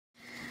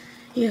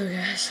Yo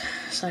guys,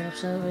 Psych Up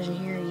Television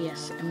here.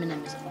 Yes,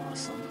 Eminem is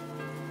awesome.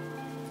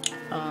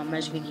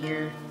 As you can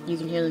hear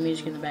the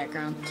music in the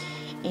background.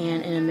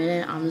 And in a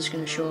minute, I'm just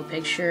going to show a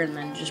picture and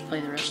then just play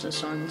the rest of the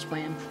song that's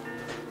playing.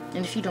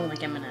 And if you don't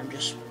like Eminem,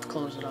 just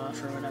close it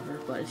off or whatever.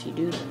 But if you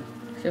do, then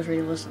feel free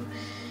to listen.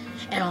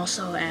 And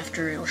also,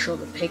 after it'll show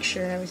the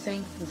picture and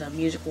everything, the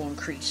music will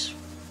increase.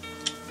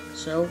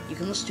 So, you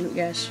can listen to it,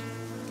 guys.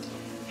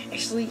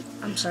 Actually,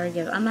 I'm sorry,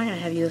 guys. I'm not going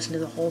to have you listen to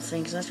the whole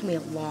thing because that's going to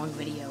be a long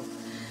video.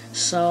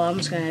 So, I'm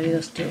just going to have you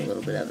listen to a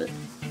little bit of it.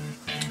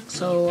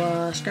 So,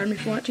 subscribe me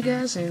if you want to,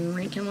 guys, and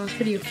rank him on this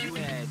video.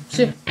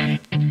 See ya.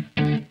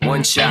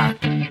 One shot,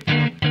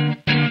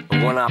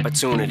 one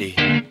opportunity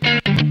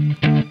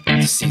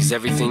to seize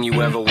everything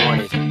you ever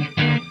wanted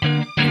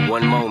in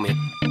one moment.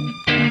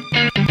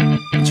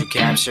 Did you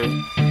capture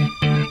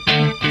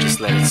it? Just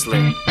let it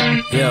slip.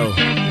 Yo.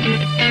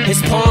 His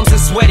palms are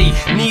sweaty,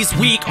 knees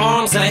weak,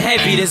 arms are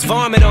heavy. There's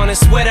vomit on his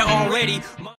sweater already.